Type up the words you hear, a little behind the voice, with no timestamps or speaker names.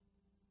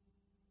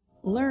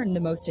Learn the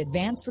most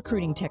advanced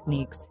recruiting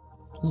techniques.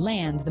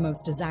 Land the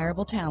most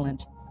desirable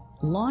talent.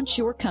 Launch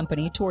your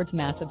company towards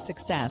massive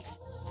success.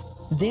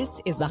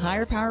 This is the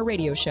Higher Power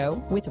Radio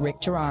Show with Rick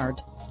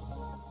Girard.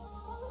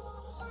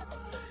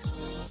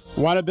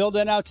 Want to build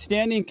an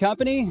outstanding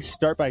company?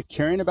 Start by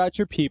caring about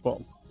your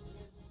people.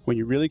 When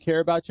you really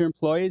care about your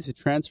employees, it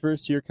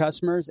transfers to your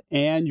customers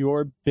and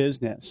your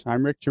business.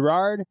 I'm Rick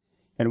Girard,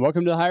 and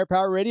welcome to the Higher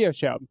Power Radio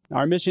Show.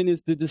 Our mission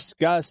is to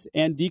discuss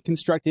and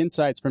deconstruct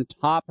insights from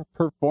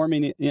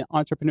top-performing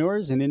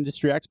entrepreneurs and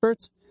industry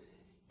experts.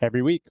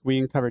 Every week, we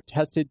uncover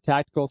tested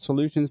tactical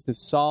solutions to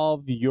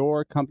solve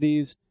your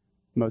company's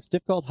most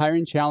difficult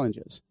hiring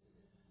challenges.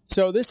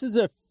 So this is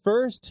the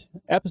first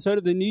episode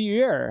of the new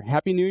year.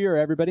 Happy New Year,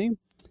 everybody.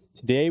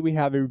 Today, we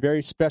have a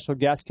very special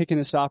guest kicking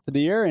us off for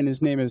the year, and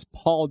his name is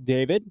Paul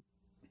David.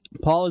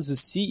 Paul is the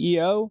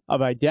CEO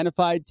of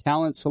Identified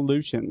Talent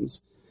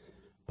Solutions.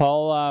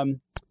 Paul,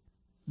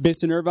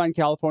 based in Irvine,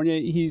 California,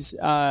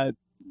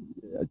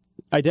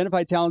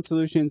 Identified Talent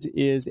Solutions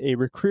is a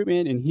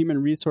recruitment and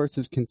human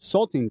resources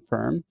consulting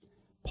firm.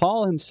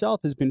 Paul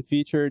himself has been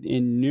featured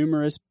in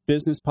numerous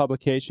business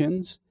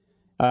publications.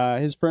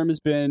 His firm has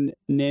been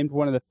named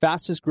one of the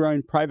fastest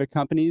growing private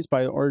companies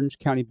by the Orange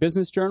County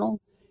Business Journal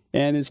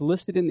and is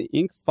listed in the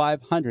Inc.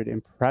 500.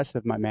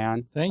 Impressive, my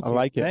man. Thank you. I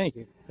like it.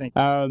 Thank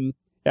you.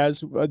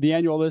 As the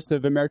annual list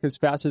of America's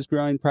fastest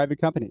growing private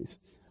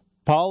companies.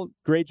 Paul,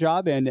 great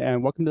job,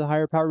 and welcome to the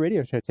Higher Power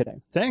Radio Show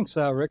today. Thanks,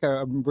 Rick.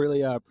 I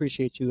really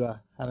appreciate you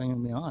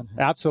having me on.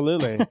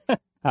 Absolutely.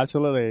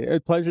 Absolutely. A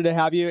pleasure to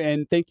have you,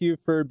 and thank you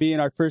for being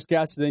our first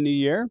guest of the new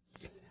year.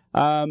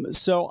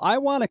 So I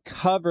want to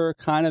cover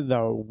kind of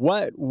the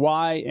what,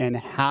 why, and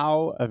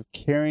how of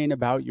caring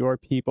about your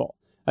people.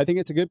 I think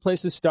it's a good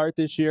place to start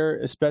this year,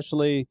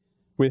 especially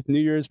with New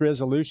Year's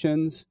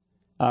resolutions,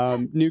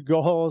 new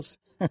goals.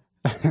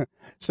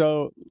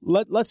 So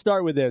let's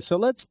start with this. So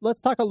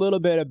let's talk a little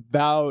bit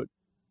about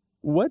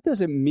what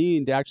does it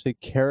mean to actually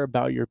care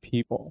about your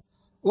people?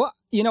 Well,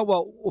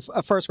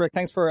 first, Rick,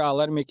 thanks for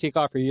letting me kick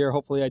off your year.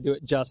 Hopefully I do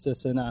it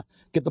justice and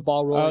get the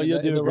ball rolling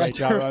in the right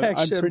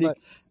direction.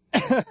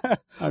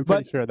 I'm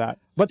pretty sure of that.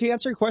 But to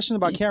answer your question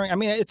about caring, I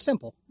mean, it's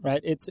simple,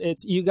 right?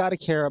 It's you got to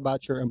care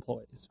about your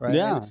employees, right?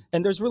 Yeah.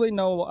 And there's really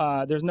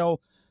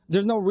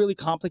there's no really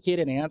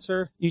complicated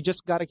answer. You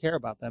just got to care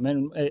about them.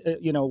 And,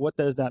 what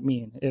does that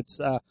mean? It's,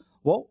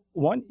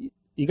 one,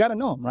 you got to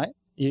know them, right?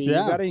 You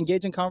got to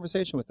engage in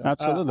conversation with them.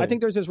 Absolutely. I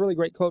think there's this really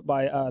great quote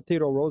by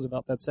Theodore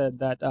Roosevelt that said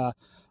that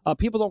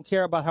people don't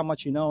care about how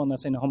much you know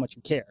unless they know how much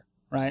you care,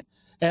 right?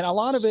 And a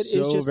lot of it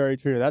is just very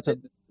true. That's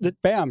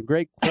bam,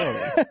 great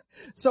quote.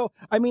 So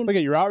I mean, look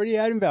at you're already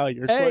adding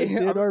value.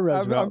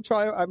 I'm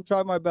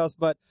trying my best,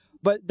 but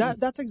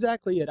that's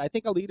exactly it. I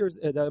think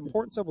the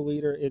importance of a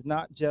leader is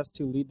not just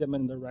to lead them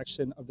in the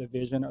direction of the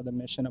vision or the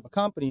mission of a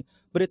company,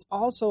 but it's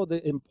also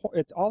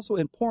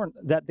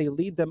important that they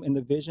lead them in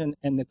the vision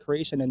and the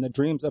creation and the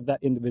dreams of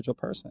that individual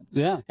person.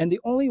 Yeah. And the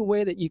only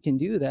way that you can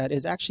do that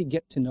is actually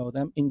get to know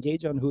them,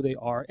 engage on who they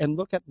are, and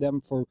look at them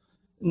for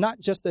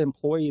not just the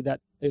employee that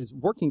is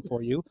working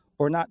for you,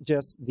 or not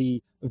just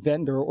the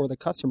vendor or the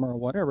customer or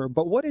whatever,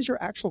 but what is your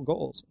actual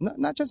goals?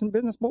 Not just in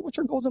business, but what's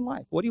your goals in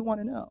life? What do you want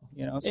to know?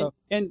 So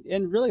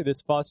and really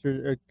this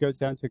goes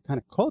down to kind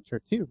of culture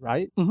too,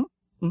 right?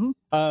 Mm-hmm.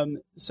 Mm-hmm.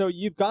 So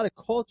you've got a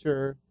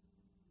culture,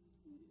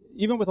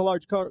 even with a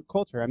large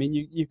culture. I mean,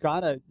 you've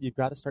got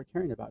to start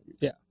caring about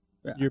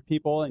your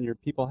people, and your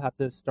people have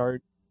to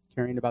start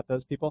caring about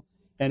those people,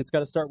 and it's got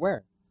to start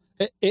where?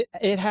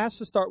 It has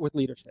to start with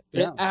leadership.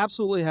 Yeah. It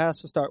absolutely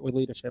has to start with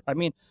leadership. I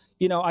mean,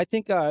 I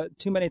think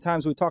too many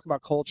times we talk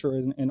about culture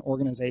in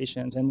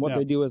organizations, and what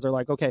they do is they're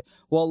like, okay,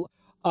 well,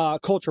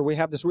 culture, we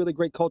have this really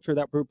great culture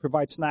that we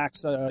provide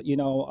snacks,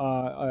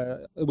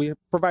 we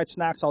provide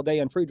snacks all day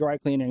and free dry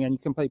cleaning, and you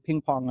can play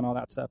ping pong and all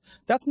that stuff.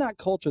 That's not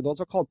culture.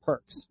 Those are called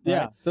perks. Right?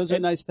 Yeah, those are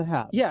nice to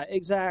have. Yeah,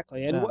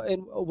 exactly. And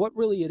what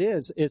really it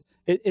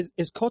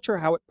is culture,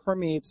 how it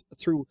permeates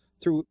through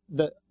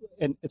the,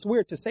 and it's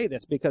weird to say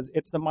this because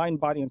it's the mind,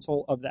 body, and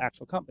soul of the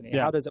actual company.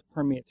 Yeah. How does it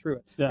permeate through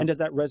it? Yeah. And does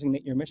that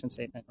resonate your mission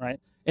statement,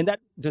 right? And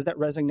does that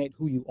resonate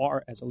who you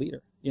are as a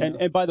leader?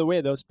 And by the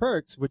way, those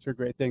perks, which are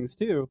great things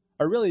too,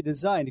 are really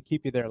designed to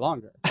keep you there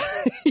longer.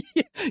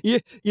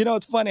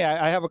 It's funny.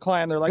 I have a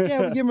client. They're like,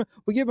 yeah,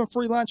 we give them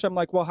free lunch. I'm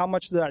like, well, how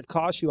much does that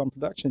cost you on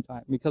production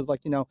time? Because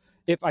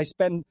if I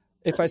spend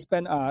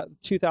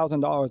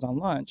 $2,000 on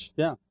lunch,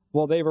 yeah.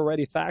 Well, they've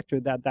already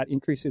factored that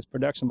increases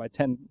production by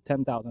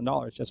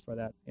 $10,000 just for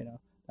that,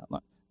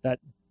 that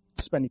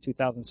spending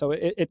 $2,000. So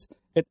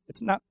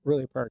it's not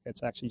really a perk.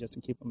 It's actually just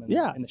to keep them in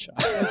the shop.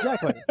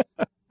 Exactly.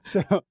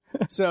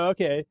 So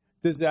okay.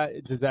 Does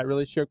that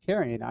really show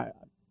caring?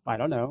 I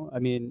don't know. I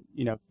mean,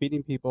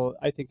 feeding people,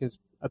 I think, is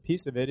a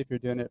piece of it if you're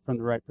doing it from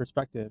the right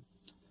perspective.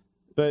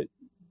 But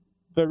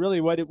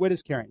really, what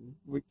is caring?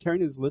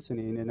 Caring is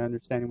listening and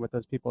understanding what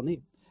those people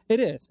need. It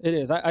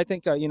is. I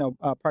think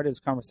part of this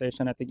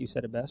conversation, I think you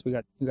said it best. We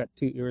got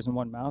 2 ears and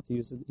 1 mouth.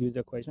 Use the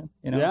equation.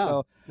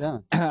 So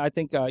I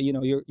think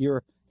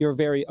you're a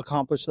very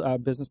accomplished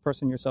business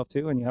person yourself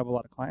too, and you have a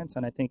lot of clients.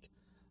 And I think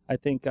I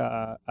think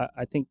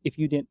if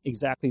you didn't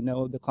exactly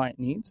know the client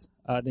needs,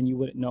 then you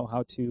wouldn't know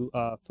how to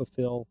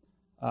fulfill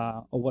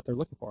what they're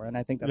looking for. And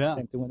I think that's the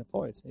same thing with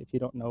employees. If you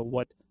don't know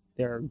what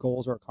their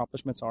goals or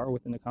accomplishments are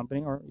within the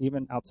company or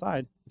even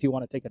outside, if you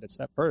want to take it a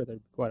step further, to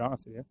be quite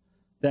honest with you,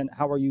 then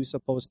how are you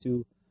supposed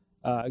to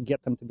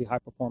get them to be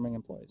high-performing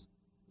employees?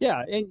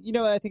 Yeah, and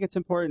I think it's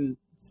important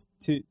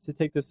to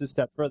take this a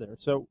step further.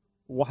 So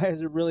why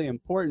is it really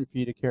important for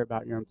you to care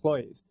about your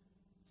employees?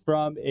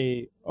 From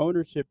a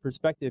ownership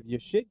perspective, you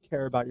should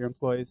care about your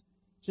employees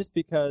just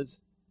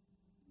because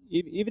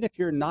even if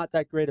you're not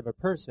that great of a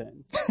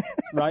person,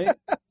 right,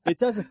 it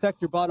does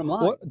affect your bottom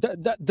line. Well,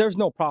 there's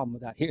no problem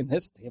with that here in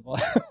this table.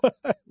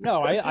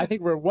 No, I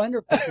think we're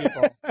wonderful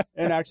people.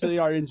 And actually,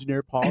 our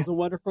engineer, Paul's a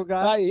wonderful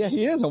guy. Yeah,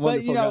 he is a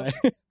wonderful guy.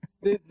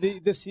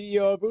 The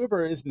CEO of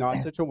Uber is not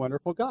such a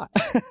wonderful guy,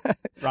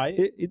 right?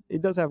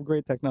 It does have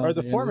great technology. Or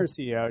the former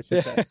CEO, I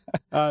should say.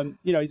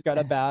 He's got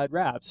a bad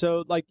rap.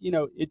 So,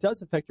 it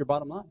does affect your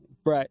bottom line.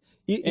 Right.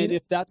 And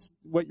if that's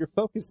what you're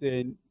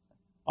focusing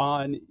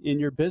on in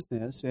your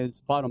business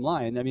is bottom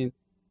line, I mean,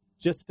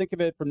 just think of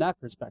it from that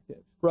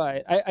perspective.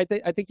 Right. I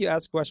think you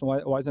asked the question,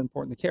 why is it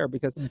important to care?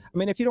 Because, I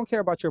mean, if you don't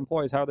care about your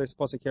employees, how are they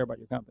supposed to care about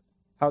your company?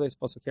 How are they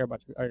supposed to care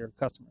about your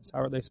customers?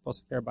 How are they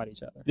supposed to care about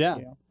each other? Yeah.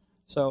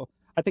 So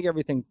I think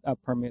everything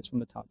permeates from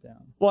the top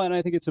down. Well, and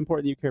I think it's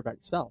important that you care about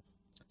yourself.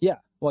 Yeah.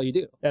 Well, you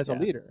do. As a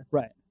leader.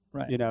 Right.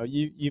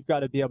 You've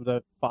got to be able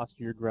to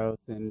foster your growth,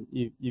 and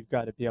you've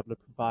got to be able to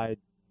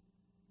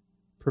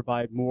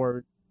provide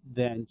more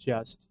than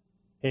just,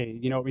 hey,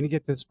 we need to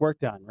get this work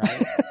done,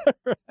 right?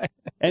 Right.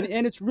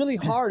 And it's really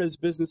hard as a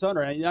business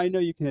owner. I know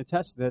you can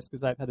attest to this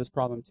because I've had this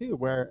problem too,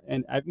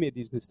 and I've made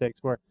these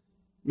mistakes where,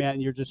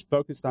 man, you're just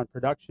focused on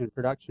production,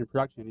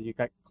 and you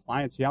got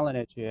clients yelling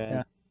at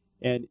you,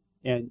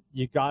 and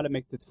you got to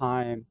make the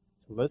time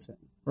to listen,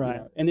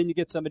 right? And then you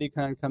get somebody who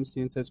kind of comes to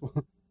you and says,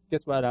 "Well,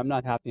 guess what? I'm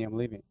not happy. I'm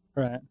leaving."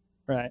 Right.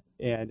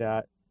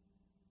 And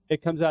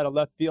it comes out of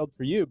left field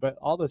for you, but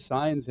all the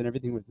signs and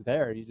everything was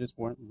there. You just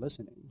weren't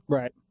listening.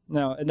 Right.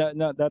 No,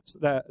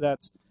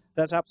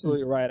 that's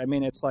absolutely right. I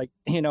mean, it's like,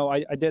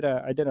 I did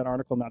an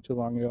article not too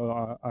long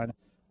ago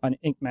on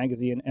Inc.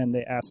 magazine, and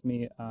they asked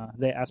me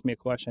a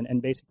question,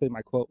 and basically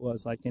my quote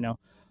was like,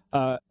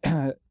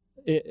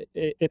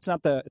 it's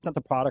not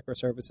the product or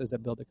services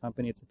that build a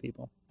company, it's the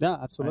people. Yeah,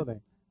 absolutely.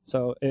 Right?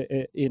 So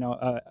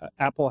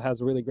Apple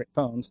has really great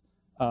phones,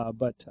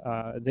 but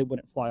they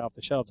wouldn't fly off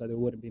the shelves, or they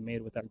wouldn't be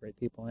made without great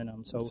people in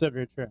them. So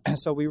very true.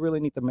 So we really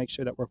need to make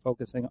sure that we're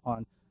focusing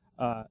on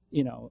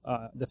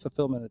the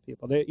fulfillment of the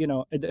people.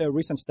 A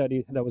recent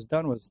study that was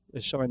done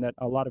is showing that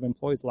a lot of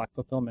employees lack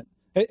fulfillment.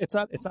 It's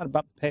not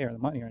about the pay or the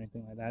money or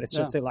anything like that. It's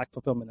just they lack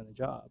fulfillment in the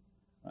job.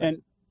 Right?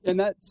 And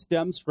that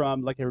stems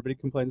from, like, everybody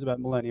complains about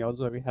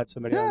millennials. We had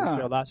somebody on the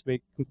show last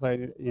week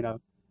complain,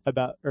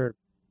 about, or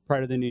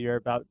prior to the new year,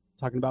 about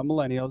talking about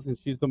millennials, and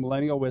she's the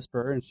millennial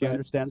whisperer, and she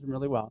understands them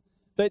really well.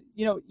 But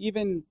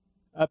even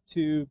up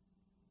to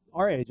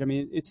our age, I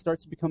mean, it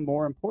starts to become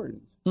more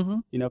important.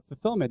 Mm-hmm.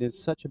 Fulfillment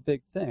is such a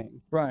big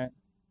thing. Right.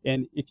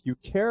 And if you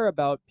care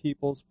about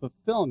people's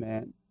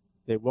fulfillment,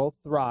 they will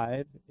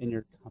thrive and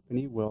your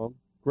company will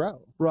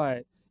grow.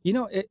 Right.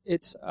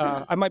 It's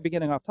I might be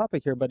getting off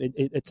topic here, but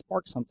it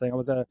sparked something. I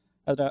was at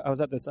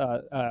this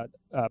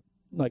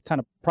like kind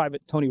of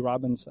private Tony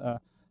Robbins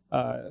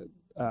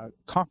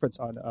conference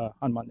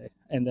on Monday,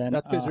 and then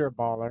that's because you're a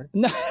baller.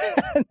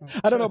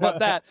 I don't know about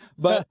that,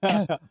 but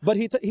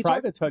he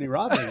private Tony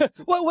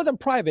Robbins. Well, it wasn't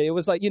private. It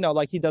was like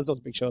like he does those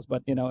big shows,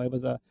 but it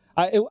was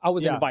I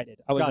was invited.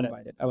 I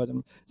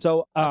wasn't.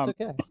 So that's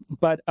okay.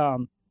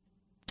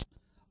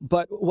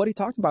 But what he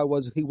talked about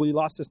was we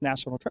lost this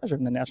national treasure,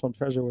 and the national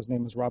treasure his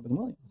name was Robin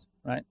Williams,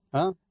 right?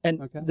 Huh?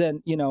 And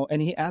then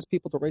and he asked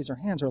people to raise their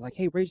hands, or like,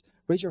 hey, raise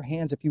your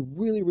hands if you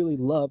really, really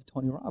love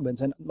Tony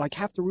Robbins, and like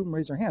half the room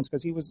raised their hands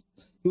because he was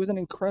an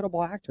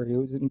incredible actor. He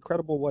was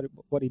incredible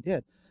what he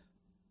did,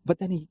 but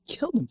then he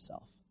killed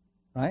himself,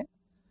 right?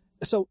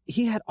 So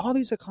he had all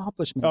these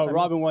accomplishments. Oh,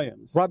 Robin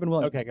Williams. Robin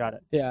Williams. Okay, got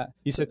it. Yeah.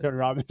 You said Tony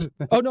Robbins.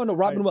 Oh, no,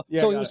 Robin Williams.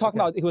 Yeah, so he was talking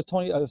about, I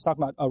was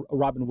talking about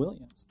Robin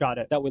Williams. Got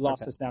it. That we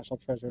lost this national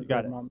treasure. You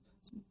got it.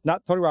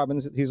 Not Tony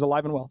Robbins. He's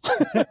alive and well.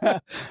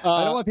 I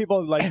don't want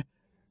people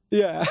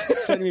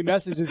sending me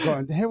messages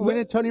going, hey, when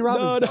did Tony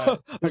Robbins die?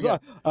 No.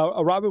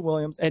 Okay. Robin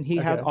Williams, and he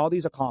had all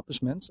these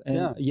accomplishments,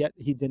 and yet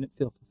he didn't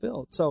feel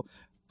fulfilled. So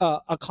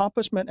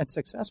accomplishment and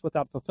success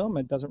without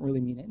fulfillment doesn't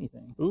really mean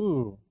anything.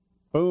 Ooh.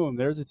 Boom,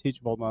 there's a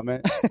teachable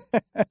moment.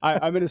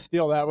 I'm going to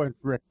steal that one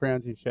from Rick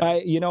Franzi's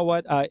show. You know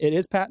what? It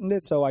is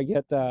patented, so I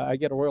get a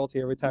royalty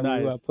every time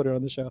you put it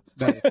on the show.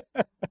 Nice.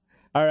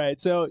 All right.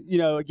 So,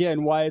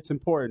 again, why it's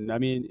important. I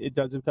mean, it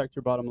does affect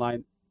your bottom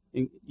line.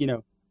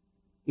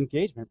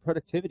 Engagement,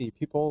 productivity,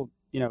 people,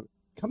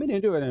 coming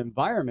into an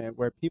environment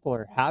where people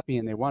are happy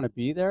and they want to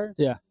be there.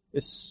 Yeah.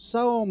 Is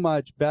so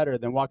much better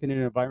than walking into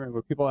an environment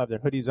where people have their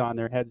hoodies on,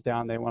 their heads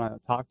down, they want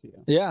to talk to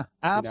you. Yeah,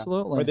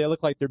 absolutely. Or they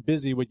look like they're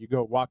busy when you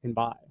go walking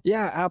by.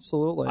 Yeah,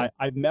 absolutely.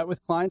 I've met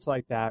with clients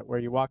like that where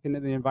you walk into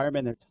the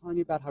environment and they're telling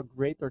you about how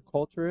great their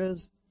culture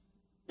is.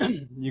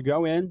 You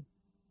go in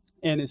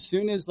And as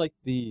soon as like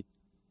the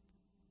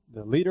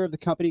leader of the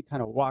company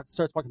kind of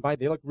starts walking by,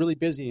 they look really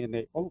busy and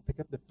they pick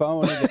up the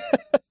phone and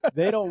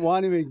they don't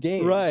want to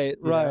engage. Right.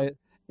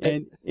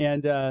 And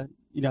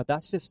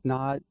that's just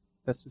not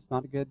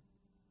a good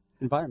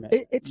environment.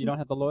 You don't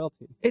have the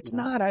loyalty. It's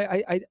not.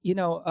 I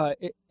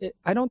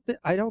don't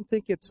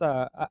think it's.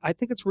 I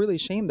think it's really a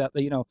shame that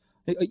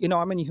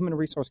I'm in human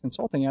resource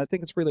consulting. And I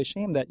think it's really a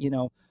shame that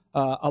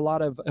a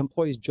lot of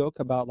employees joke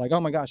about like, oh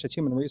my gosh, it's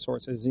human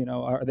resources.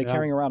 Are they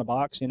carrying around a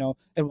box? And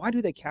why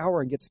do they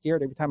cower and get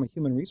scared every time a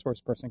human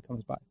resource person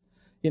comes by?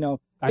 I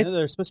know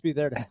they're supposed to be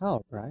there to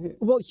help, right?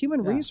 Well,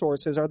 human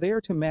resources are there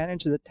to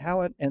manage the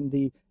talent and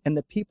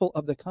the people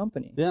of the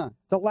company. Yeah.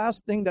 The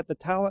last thing that the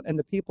talent and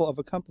the people of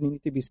a company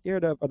need to be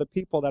scared of are the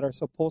people that are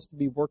supposed to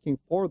be working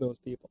for those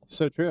people.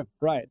 So true.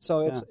 Right.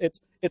 So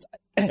it's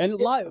and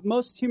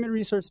most human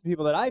resource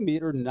people that I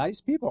meet are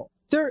nice people.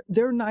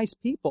 They're nice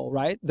people,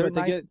 right? They're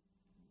nice.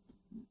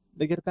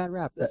 They get a bad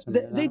rap.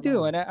 They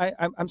do, and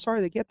I'm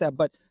sorry they get that,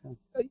 but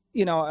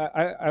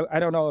I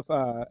don't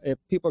know if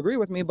people agree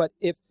with me, but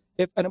if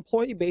an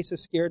employee base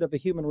is scared of a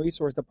human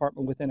resource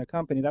department within a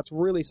company, that's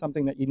really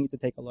something that you need to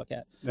take a look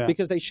at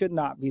because they should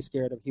not be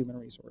scared of human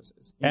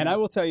resources. And I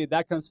will tell you,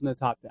 that comes from the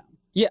top down.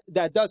 Yeah,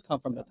 that does come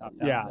from the top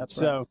down. Yeah. That's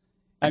so,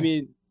 right. I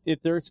mean,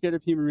 if they're scared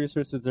of human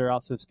resources, they're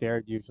also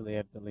scared usually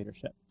of the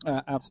leadership.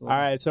 Absolutely.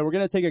 All right. So we're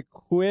going to take a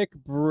quick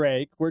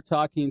break. We're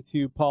talking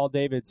to Paul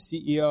David,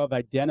 CEO of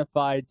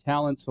Identified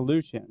Talent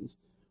Solutions.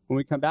 When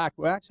we come back,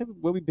 what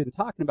we've been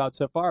talking about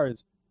so far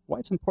is why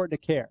it's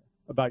important to care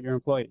about your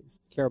employees.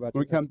 Care about.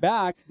 When we come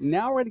back,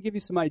 now we're going to give you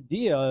some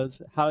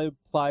ideas how to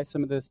apply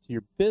some of this to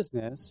your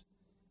business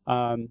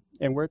and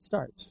where it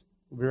starts.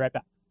 We'll be right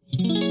back.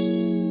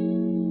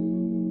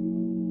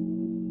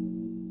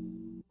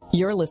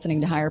 You're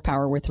listening to Higher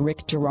Power with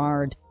Rick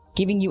Girard,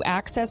 giving you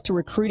access to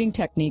recruiting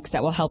techniques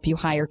that will help you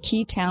hire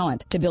key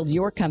talent to build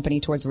your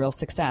company towards real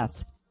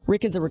success.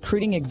 Rick is a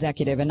recruiting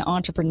executive and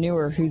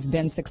entrepreneur who's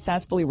been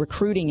successfully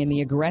recruiting in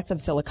the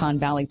aggressive Silicon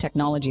Valley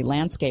technology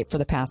landscape for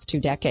the past 2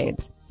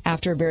 decades.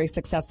 After a very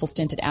successful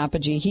stint at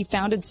Apogee, he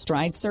founded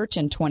Stride Search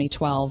in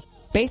 2012.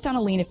 Based on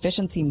a lean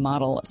efficiency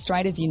model,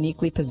 Stride has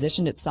uniquely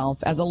positioned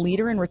itself as a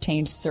leader in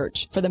retained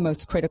search for the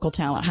most critical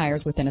talent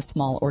hires within a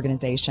small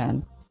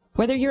organization.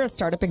 Whether you're a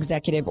startup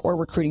executive or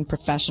recruiting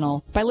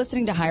professional, by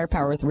listening to Higher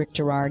Power with Rick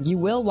Girard, you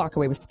will walk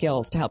away with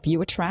skills to help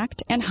you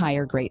attract and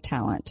hire great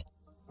talent.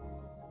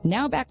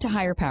 Now back to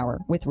Higher Power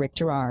with Rick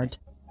Girard.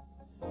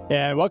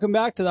 And welcome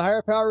back to the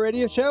Higher Power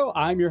Radio Show.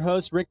 I'm your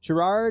host, Rick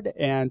Girard,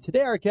 and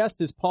today our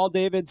guest is Paul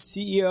David,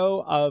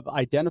 CEO of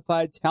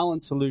Identified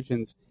Talent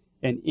Solutions,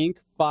 an Inc.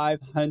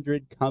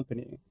 500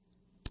 company.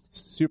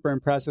 Super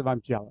impressive.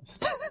 I'm jealous.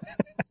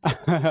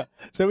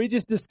 So we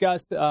just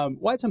discussed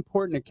why it's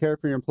important to care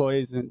for your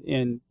employees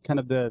and kind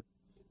of the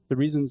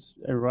reasons,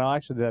 well,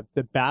 actually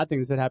the bad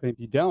things that happen if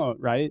you don't,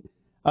 right?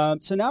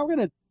 So now we're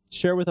going to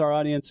share with our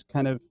audience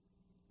kind of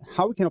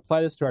how we can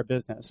apply this to our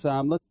business.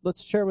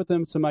 Let's share with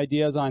them some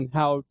ideas on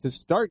how to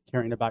start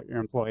caring about your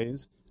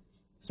employees,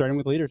 starting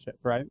with leadership,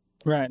 right?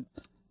 Right.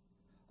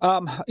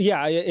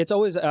 Yeah, it's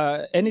always,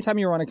 anytime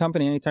you run a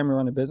company, anytime you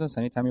run a business,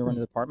 anytime you run a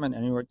department,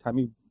 anytime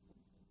you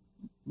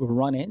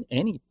run in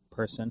any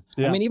person.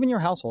 Yeah. I mean, even your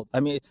household. I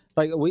mean,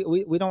 like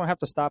we don't have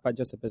to stop at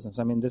just a business.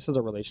 I mean, this is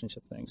a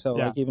relationship thing. So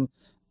like even,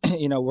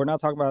 we're not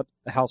talking about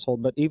a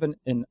household, but even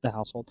in the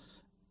household,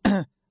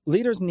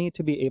 leaders need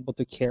to be able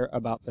to care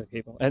about their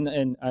people.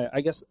 And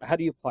I guess, how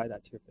do you apply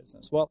that to your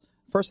business? Well,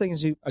 first thing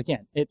is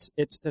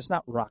there's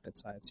not rocket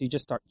science. You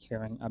just start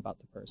caring about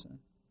the person.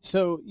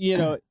 So,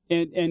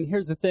 and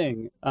here's the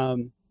thing,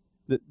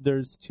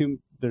 there's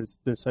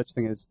such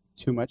thing as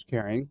too much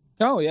caring.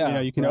 Oh yeah.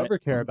 You can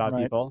overcare about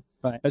people,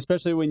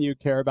 especially when you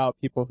care about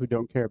people who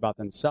don't care about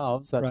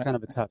themselves. That's kind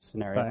of a tough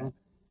scenario.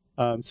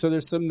 So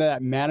there's some of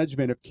that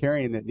management of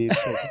caring that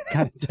needs to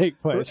kind of take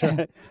place,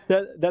 right?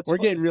 We're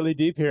getting really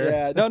deep here.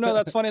 Yeah. No,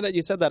 that's funny that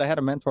you said that. I had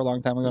a mentor a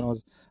long time ago when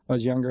I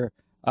was younger,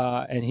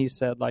 and he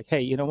said like,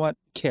 hey, you know what?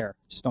 Care.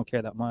 Just don't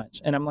care that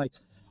much. And I'm like,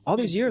 all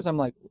these years, I'm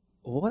like,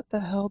 what the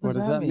hell does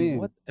that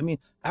mean?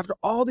 After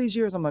all these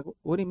years, I'm like,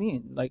 what do you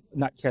mean? Like,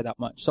 not care that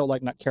much. So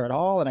like not care at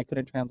all. And I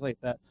couldn't translate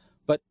that.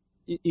 But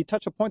you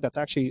touch a point that's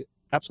actually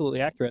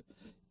absolutely accurate.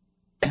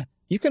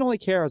 You can only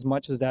care as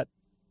much as that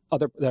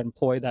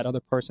employee, that other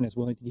person is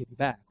willing to give you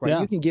back, right?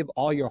 Yeah. You can give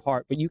all your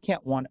heart, but you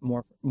can't want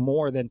it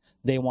more than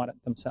they want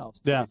it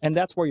themselves. Yeah. And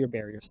that's where your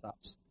barrier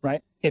stops,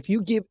 right? If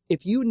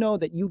you know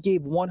that you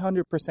gave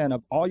 100%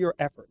 of all your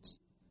efforts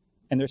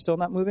and they're still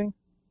not moving,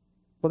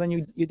 well, then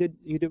you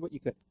did what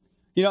you could.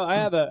 I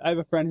have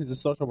a friend who's a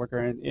social worker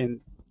and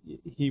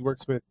he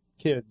works with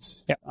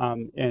kids,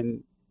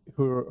 and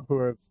who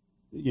are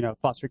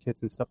foster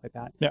kids and stuff like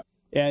that. Yeah.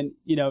 And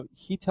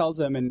he tells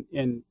them,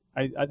 and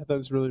I thought that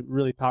was really,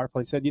 really powerful.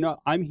 He said,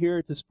 I'm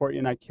here to support you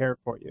and I care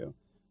for you,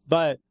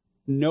 but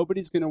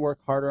nobody's going to work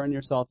harder on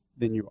yourself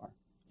than you are.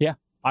 Yeah.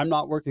 I'm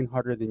not working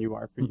harder than you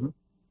are for you.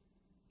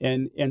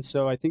 And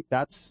so I think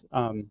that's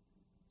kind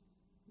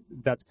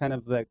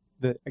of like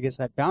I guess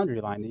that boundary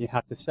line that you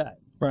have to set.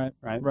 Right.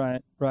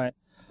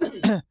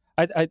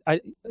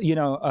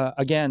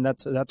 Again,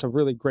 that's a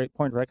really great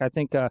point, Rick. I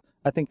think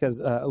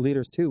as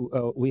leaders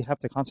too, we have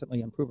to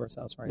constantly improve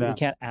ourselves, right? We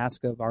can't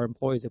ask of our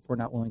employees if we're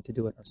not willing to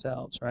do it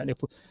ourselves, right?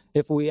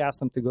 If we ask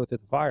them to go through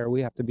the fire,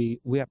 we have to be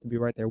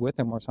right there with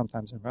them, or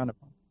sometimes in front of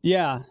them.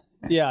 Yeah.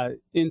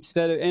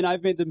 And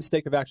I've made the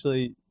mistake of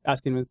actually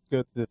asking them to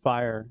go through the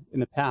fire in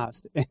the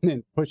past and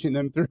then pushing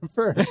them through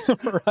first.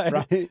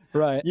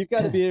 Right. You've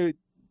got to be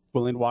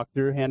willing to walk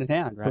through hand in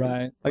hand,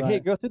 right? Hey,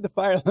 go through the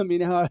fire. Let me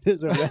know how it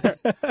is over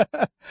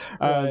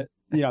there.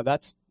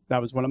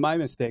 That was one of my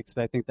mistakes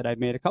that I think that I've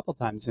made a couple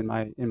times in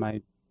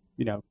my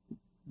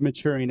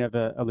maturing of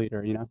a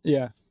leader.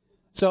 Yeah.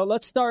 So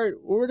let's start.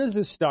 Where does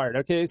this start?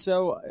 Okay,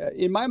 so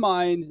in my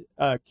mind,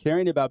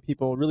 caring about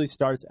people really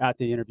starts at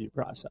the interview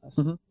process,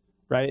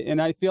 right?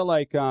 And I feel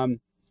like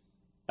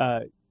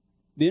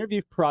the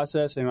interview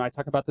process, and I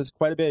talk about this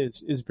quite a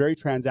bit, is very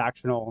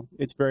transactional.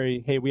 It's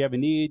very, hey, we have a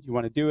need, you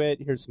want to do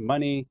it, here's some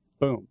money,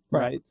 boom,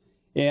 right?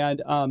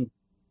 And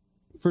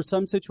for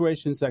some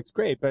situations, that's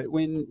great. But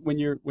when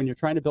you're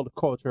trying to build a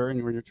culture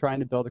and when you're trying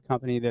to build a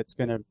company that's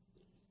going to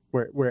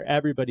where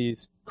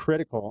everybody's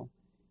critical,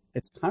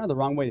 it's kind of the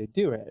wrong way to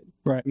do it.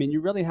 Right. I mean, you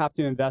really have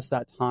to invest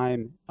that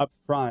time up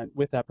front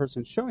with that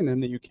person, showing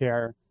them that you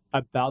care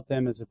about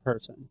them as a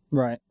person.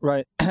 Right.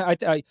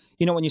 I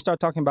when you start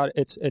talking about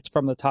it, it's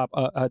from the top.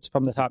 It's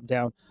from the top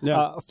down.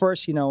 Yeah.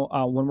 First,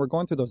 when we're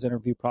going through those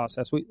interview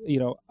process,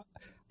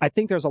 I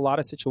think there's a lot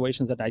of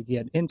situations that I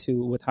get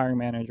into with hiring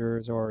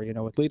managers or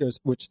with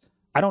leaders, which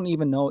I don't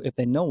even know if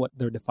they know what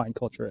their defined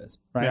culture is.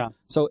 Right. Yeah.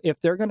 So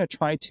if they're going to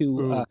try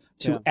to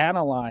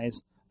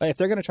analyze. If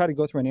they're going to try to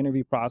go through an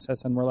interview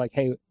process and we're like,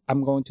 hey,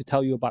 I'm going to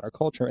tell you about our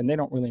culture, and they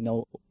don't really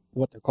know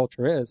what their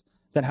culture is,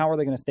 then how are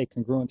they going to stay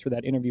congruent through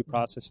that interview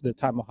process, through the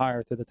time of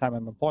hire, through the time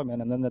of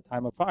employment, and then the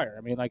time of fire?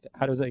 I mean,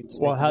 how does they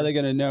stay how are they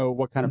going to know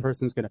what kind of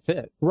person is going to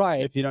fit?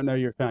 Right. If you don't know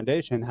your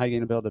foundation, how are you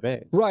going to build a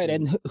base? Right.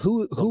 And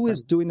who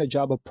is doing the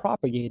job of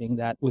propagating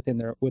that within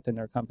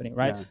their company,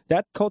 right? Yeah.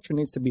 That culture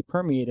needs to be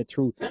permeated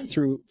through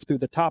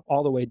the top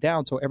all the way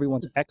down, so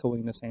everyone's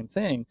echoing the same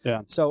thing.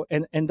 Yeah. So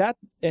and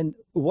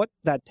what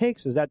that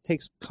takes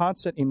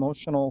constant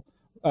emotional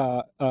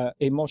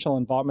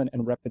involvement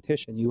and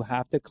repetition. You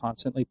have to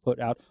constantly put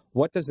out,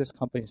 what does this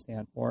company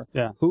stand for?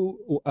 Yeah.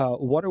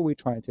 What are we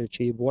trying to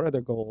achieve? What are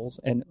their goals?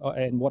 And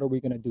what are we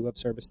going to do of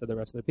service to the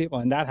rest of the people?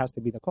 And that has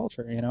to be the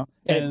culture,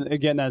 And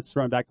again, that's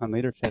thrown back on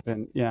leadership.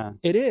 And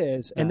it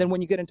is. Yeah. And then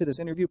when you get into this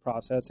interview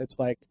process, it's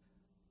like,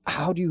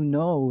 how do you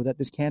know that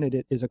this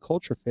candidate is a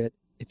culture fit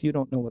if you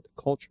don't know what the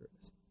culture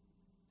is?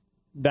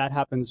 That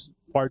happens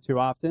far too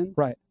often.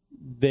 Right.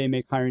 They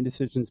make hiring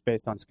decisions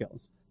based on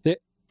skills.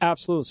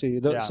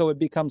 Absolutely. So it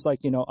becomes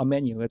like, a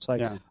menu. It's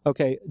like,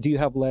 okay, do you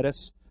have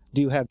lettuce?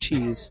 Do you have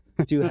cheese?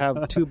 Do you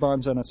have 2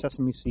 buns and a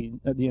sesame seed,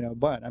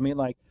 bun? I mean,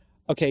 like,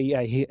 okay,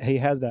 yeah, he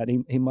has that.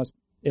 He must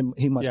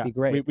be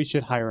great. We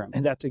should hire him.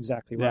 And that's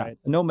exactly right.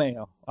 No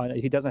mayo.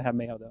 He doesn't have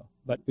mayo though,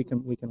 but we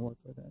can work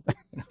with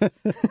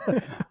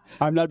it.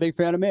 I'm not a big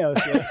fan of mayo,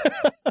 so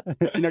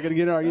you're not going to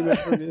get an argument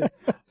from me.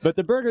 But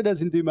the burger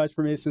doesn't do much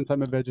for me since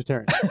I'm a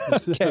vegetarian.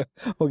 Okay,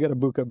 we'll get a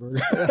buca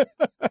burger.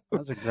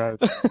 That's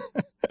gross.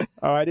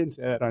 Oh, I didn't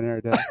say that on air,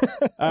 did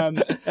I?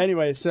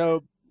 Anyway,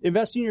 so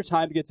investing your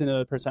time to get to know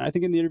the person. I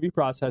think in the interview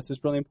process,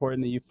 it's really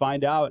important that you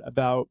find out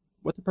about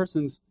what the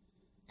person's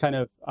kind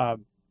of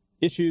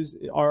issues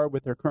are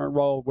with their current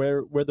role,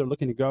 where they're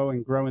looking to go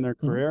and grow in their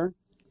career,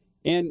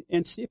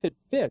 and see if it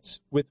fits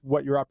with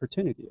what your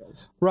opportunity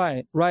is.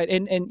 Right.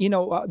 And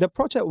the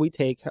approach that we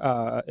take,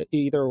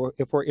 either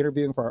if we're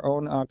interviewing for our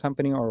own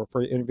company or if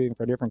we're interviewing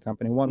for a different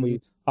company,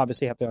 we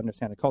obviously have to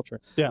understand the culture.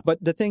 Yeah.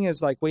 But the thing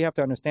is, like, we have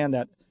to understand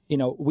that,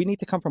 we need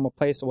to come from a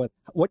place with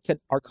what could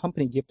our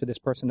company give to this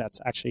person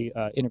that's actually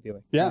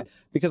interviewing. Yeah. Right?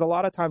 Because a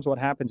lot of times what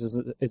happens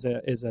is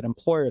an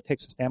employer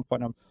takes a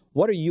standpoint on,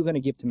 what are you going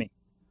to give to me?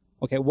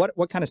 Okay.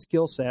 What kind of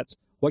skill sets?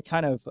 What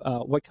kind of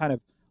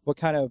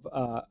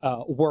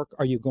work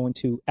are you going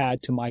to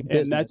add to my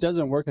business? And that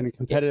doesn't work in a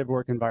competitive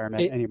work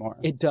environment anymore.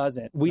 It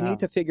doesn't. We need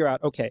to figure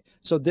out, okay,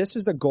 so this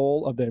is the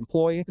goal of the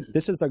employee.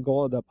 This is the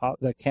goal of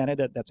the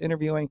candidate that's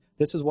interviewing.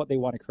 This is what they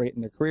want to create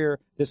in their career.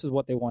 This is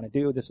what they want to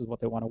do. This is what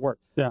they want to work.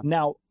 Yeah.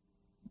 Now,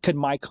 could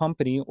my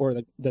company or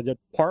the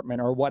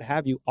department or what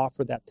have you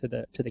offer that to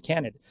the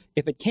candidate?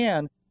 If it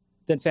can,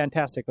 then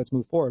fantastic. Let's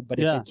move forward. But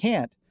if it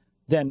can't,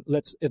 then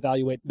let's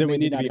evaluate. Then we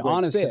need to be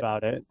honest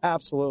about it.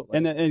 Absolutely.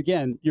 And then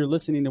again, you're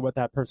listening to what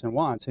that person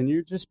wants, and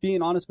you're just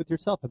being honest with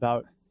yourself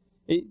about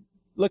it.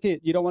 Look,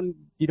 you don't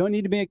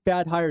need to make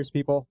bad hires,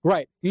 people.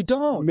 Right. You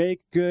don't make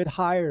good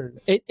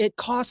hires. It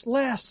costs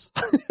less.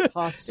 It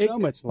costs so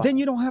much less. Then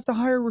you don't have to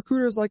hire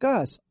recruiters like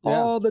us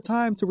all the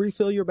time to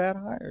refill your bad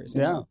hires.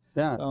 Yeah.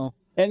 So,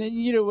 and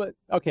then what?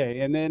 Okay,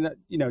 and then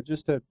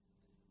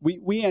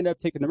we end up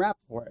taking the rap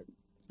for it,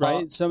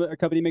 right? A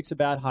company makes a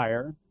bad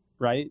hire.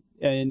 Right.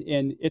 And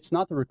it's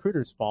not the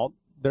recruiter's fault.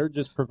 They're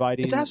just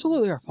providing. It's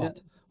absolutely our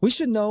fault. Yeah. We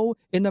should know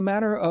in the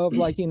matter of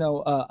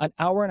an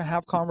hour and a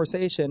half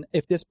conversation,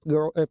 if this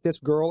girl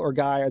or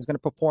guy is going to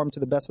perform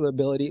to the best of their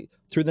ability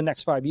through the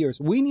next 5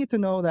 years. We need to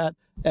know that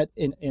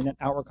in an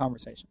hour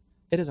conversation.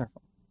 It is our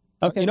fault.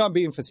 Okay. I'm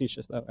being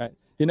facetious though, right?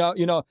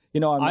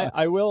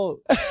 I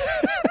will.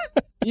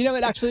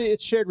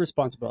 It's shared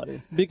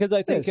responsibility, because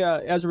I think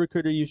as a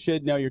recruiter, you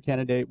should know your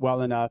candidate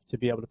well enough to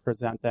be able to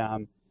present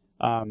them,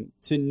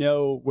 to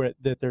know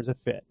that there's a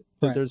fit,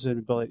 that there's an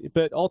ability.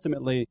 But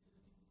ultimately,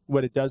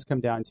 what it does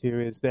come down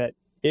to is that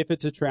if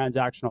it's a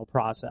transactional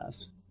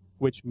process,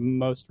 which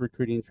most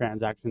recruiting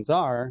transactions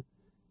are,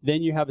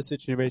 then you have a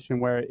situation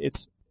where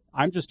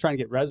I'm just trying to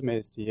get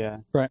resumes to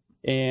you, right?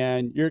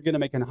 And you're going to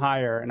make a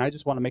hire, and I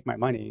just want to make my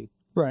money,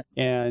 right?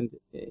 And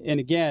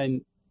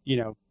again,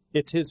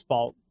 it's his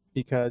fault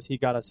because he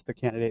got us the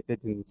candidate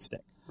that didn't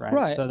stick, right?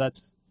 Right. So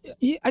that's.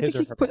 I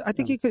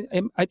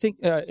think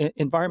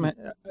environment.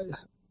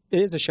 It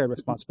is a shared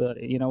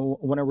responsibility.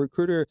 When a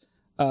recruiter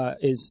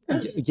gives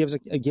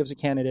a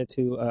candidate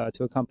to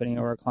a company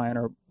or a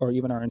client or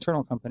even our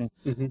internal company,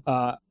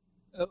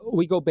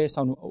 we go based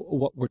on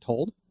what we're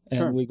told,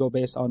 and we go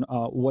based on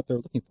what they're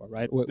looking for,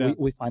 right?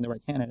 We find the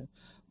right candidate.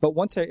 But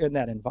once they're in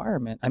that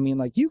environment, I mean,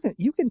 like you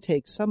can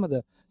take some of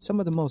the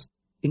most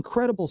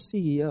incredible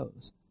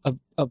CEOs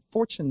of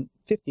Fortune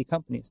 50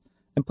 companies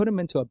and put them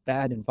into a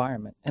bad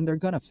environment, and they're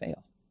gonna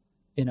fail.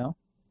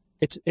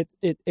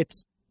 It's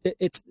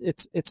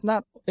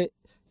not.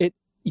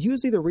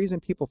 Usually the reason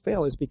people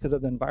fail is because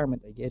of the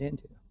environment they get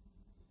into.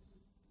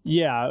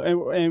 Yeah,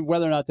 and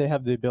whether or not they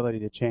have the ability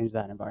to change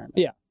that environment.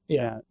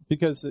 Yeah.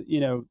 Because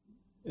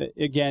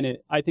again,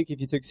 I think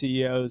if you took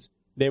CEOs,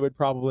 they would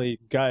probably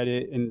gut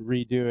it and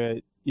redo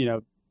it.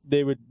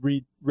 They would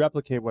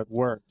replicate what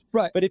worked.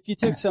 Right. But if you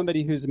took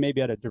somebody who's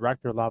maybe at a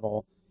director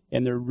level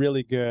and they're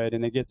really good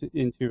and they get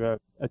into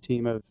a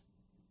team of,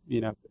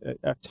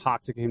 a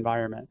toxic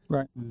environment,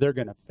 right, they're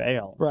going to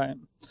fail. Right.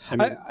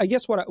 I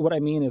guess what I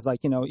mean is like,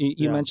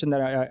 you mentioned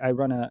that I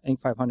run a Inc.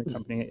 500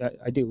 company.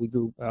 I do. We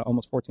grew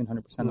almost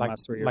 1,400% in the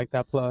last 3 years. Like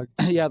that plug?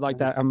 Yeah, like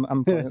that. I'm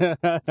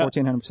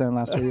 1,400% in the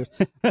last 3 years.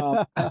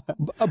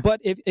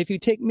 But if you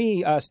take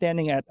me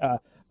standing at,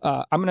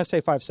 I'm going to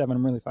say 5'7",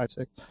 I'm really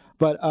 5'6",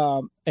 but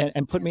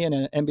and put me in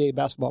an NBA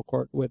basketball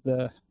court with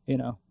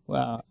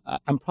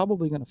I'm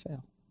probably going to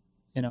fail.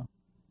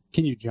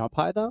 Can you jump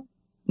high though?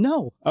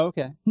 No. Oh,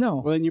 okay. No.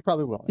 Well, then you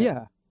probably will.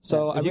 Yeah.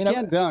 So if you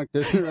can't dunk,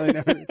 there's really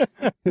no.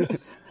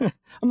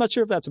 I'm not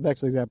sure if that's the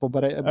best example,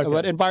 but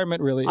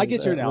environment really. I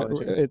get your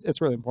analogy. It's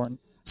really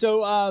important.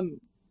 So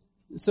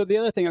the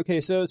other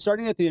thing, so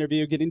starting at the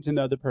interview, getting to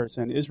know the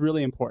person is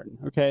really important.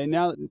 Okay.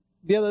 Now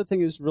the other thing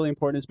is really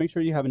important is make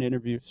sure you have an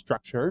interview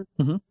structure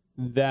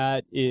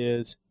that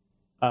is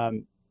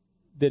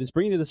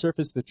bringing to the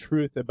surface the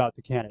truth about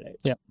the candidate.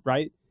 Yeah.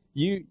 Right.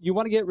 You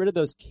want to get rid of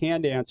those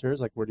canned answers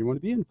like, where do you want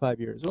to be in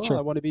 5 years? Well, sure.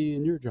 I want to be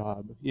in your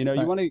job. You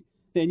right.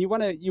 you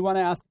want to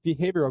ask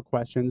behavioral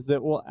questions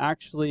that will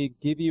actually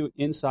give you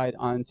insight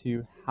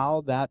onto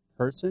how that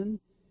person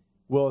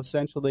will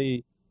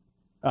essentially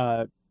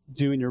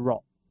do in your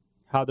role,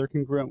 how they're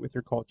congruent with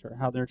your culture,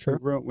 how they're sure.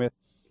 congruent with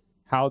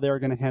how they're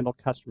going to handle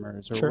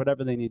customers or sure.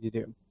 whatever they need to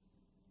do,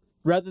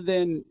 rather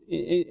than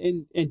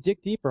and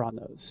dig deeper on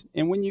those.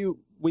 And when you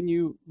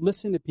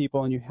listen to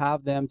people and you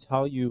have them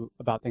tell you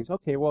about things,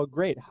 okay, well,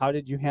 great. How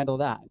did you handle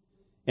that?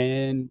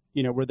 And,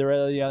 were there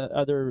any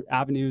other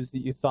avenues that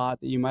you thought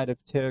that you might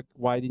have took?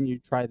 Why didn't you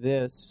try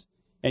this?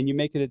 And you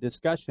make it a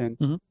discussion.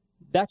 Mm-hmm.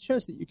 That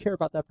shows that you care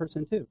about that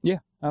person too. Yeah,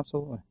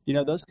 absolutely.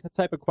 Those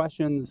type of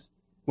questions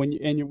when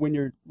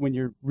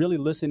you're really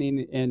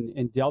listening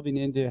and delving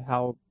into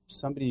how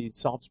somebody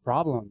solves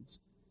problems,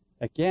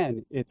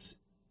 again, it's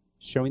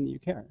showing that you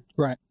care.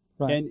 Right.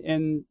 Right.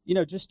 And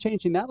just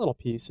changing that little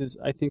piece is,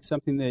 I think,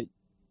 something that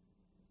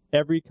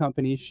every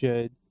company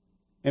should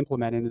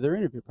implement into their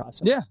interview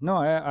process. Yeah, no,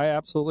 I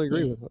absolutely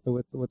agree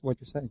with what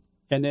you're saying.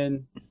 And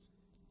then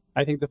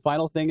I think the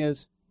final thing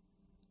is,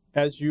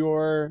 as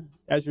you're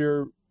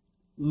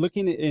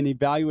looking at and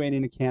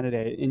evaluating a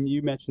candidate, and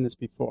you mentioned this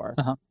before,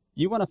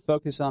 you want to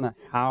focus on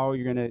how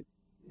they're going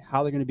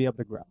to be able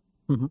to grow.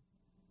 Mm-hmm.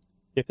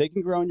 If they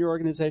can grow in your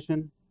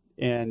organization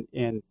and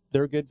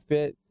they're a good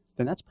fit,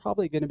 then that's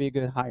probably going to be a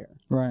good hire.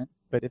 Right.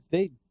 But if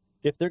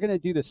they're going to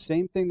do the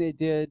same thing they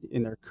did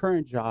in their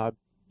current job,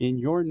 in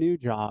your new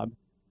job,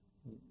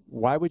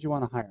 why would you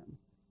want to hire them?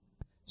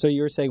 So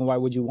you're saying, why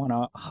would you want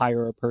to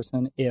hire a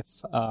person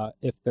if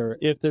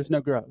there's no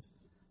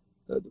growth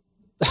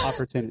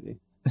opportunity?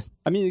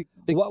 I mean,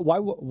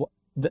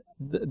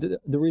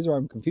 the reason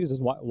I'm confused is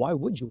why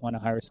would you want to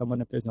hire someone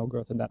if there's no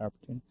growth in that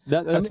opportunity?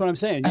 That's what I'm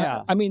saying.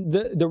 Yeah. I mean,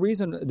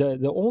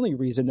 the only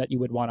reason that you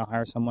would want to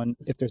hire someone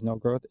if there's no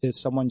growth is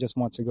someone just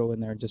wants to go in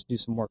there and just do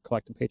some work,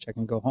 collect a paycheck,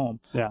 and go home.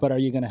 Yeah. But are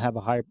you going to have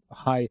a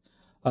high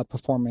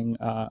performing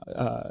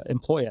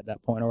employee at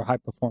that point, or a high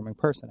performing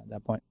person at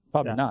that point?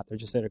 Probably not. They're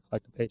just there to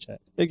collect a paycheck.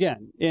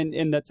 Again,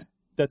 and that's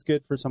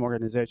good for some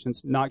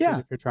organizations. Not good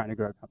if you're trying to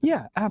grow a company.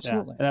 Yeah,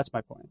 absolutely. And that's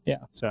my point.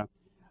 Yeah. So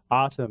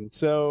awesome.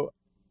 So.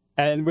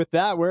 And with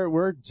that,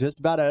 we're just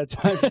about out of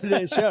time for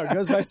today's show. It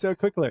goes by so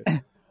quickly.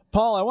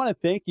 Paul, I want to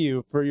thank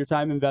you for your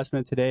time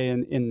investment today,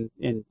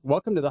 and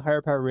welcome to the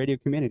Higher Power Radio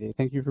community.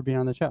 Thank you for being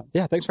on the show.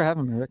 Yeah, thanks for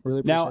having me, Rick. Really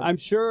appreciate it. Now, I'm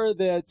sure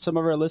that some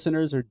of our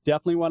listeners are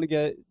definitely want to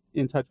get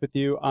in touch with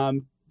you.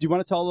 Do you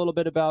want to tell a little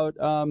bit about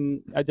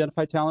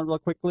Identified Talent real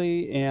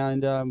quickly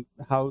and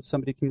how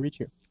somebody can reach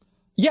you?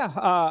 Yeah,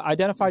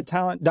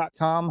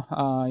 identifiedtalent.com.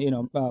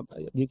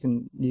 You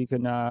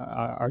can.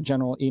 Our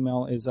general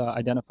email is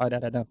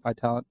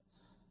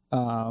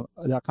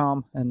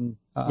identified@identifiedtalent.com, and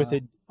with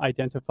it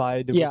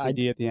identified with the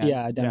D at the end.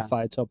 Yeah,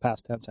 identified. Yeah. So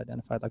past tense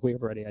identified, like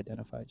we've already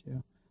identified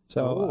you.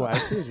 So I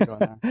see what you're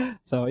going there.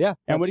 So yeah.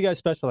 And what do you guys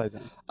specialize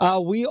in?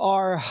 We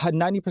are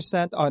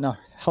 90% on a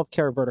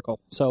healthcare vertical,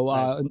 so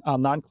nice.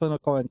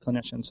 Non-clinical and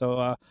clinician.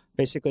 So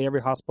basically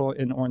every hospital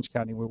in Orange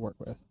County we work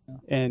with,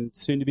 and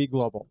soon to be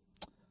global.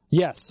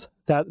 Yes,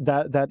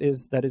 that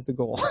is the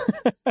goal.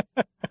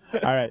 All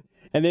right.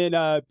 And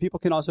then people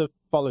can also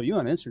follow you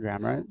on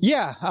Instagram, right?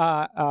 Yeah,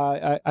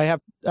 I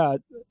have.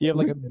 You have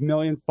like 1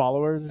 million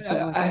followers or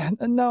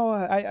something? No.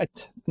 Half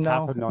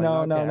a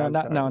million.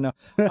 No.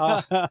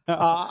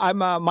 I'm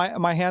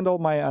my handle,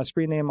 my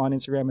screen name on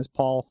Instagram is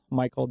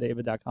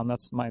paulmichaeldavid.com.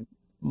 That's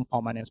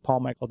all my names,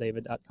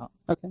 paulmichaeldavid.com.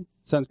 Okay,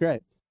 sounds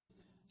great.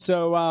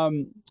 So I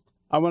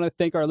want to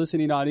thank our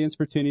listening audience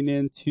for tuning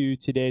in to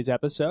today's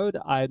episode.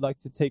 I'd like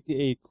to take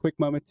a quick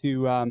moment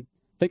to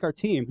thank our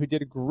team who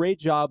did a great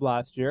job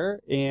last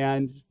year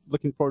and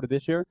looking forward to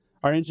this year.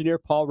 Our engineer,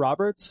 Paul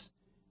Roberts,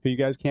 who you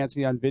guys can't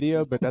see on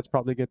video, but that's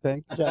probably a good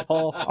thing. Yeah,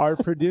 Paul. Our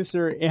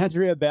producer,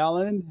 Andrea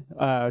Ballin,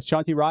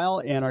 Shanti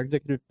Ryle, and our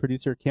executive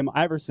producer, Kim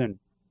Iverson.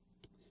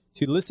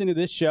 To listen to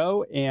this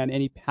show and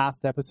any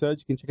past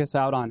episodes, you can check us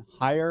out on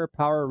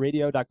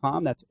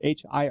higherpowerradio.com. That's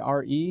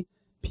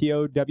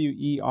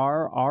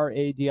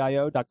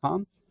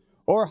HIREPOWERRADIO.com.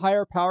 Or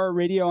Higher Power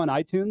Radio on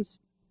iTunes.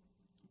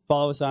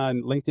 Follow us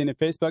on LinkedIn and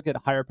Facebook at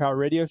Higher Power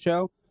Radio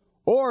Show.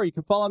 Or you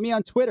can follow me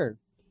on Twitter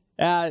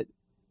at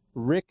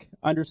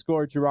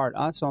Rick_Gerard.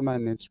 Also, I'm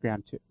on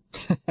Instagram too.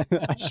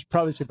 I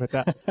probably should put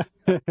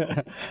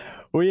that.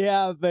 We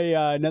have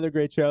another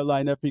great show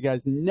lined up for you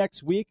guys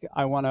next week.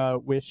 I want to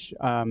wish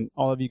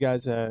all of you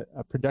guys a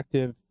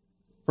productive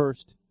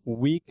first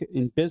week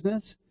in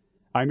business.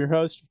 I'm your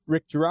host,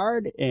 Rick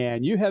Gerard,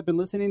 and you have been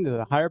listening to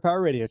the Higher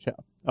Power Radio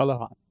Show.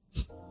 Aloha.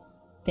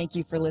 Thank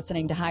you for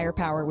listening to Higher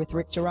Power with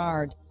Rick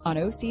Gerard on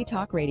OC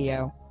Talk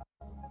Radio.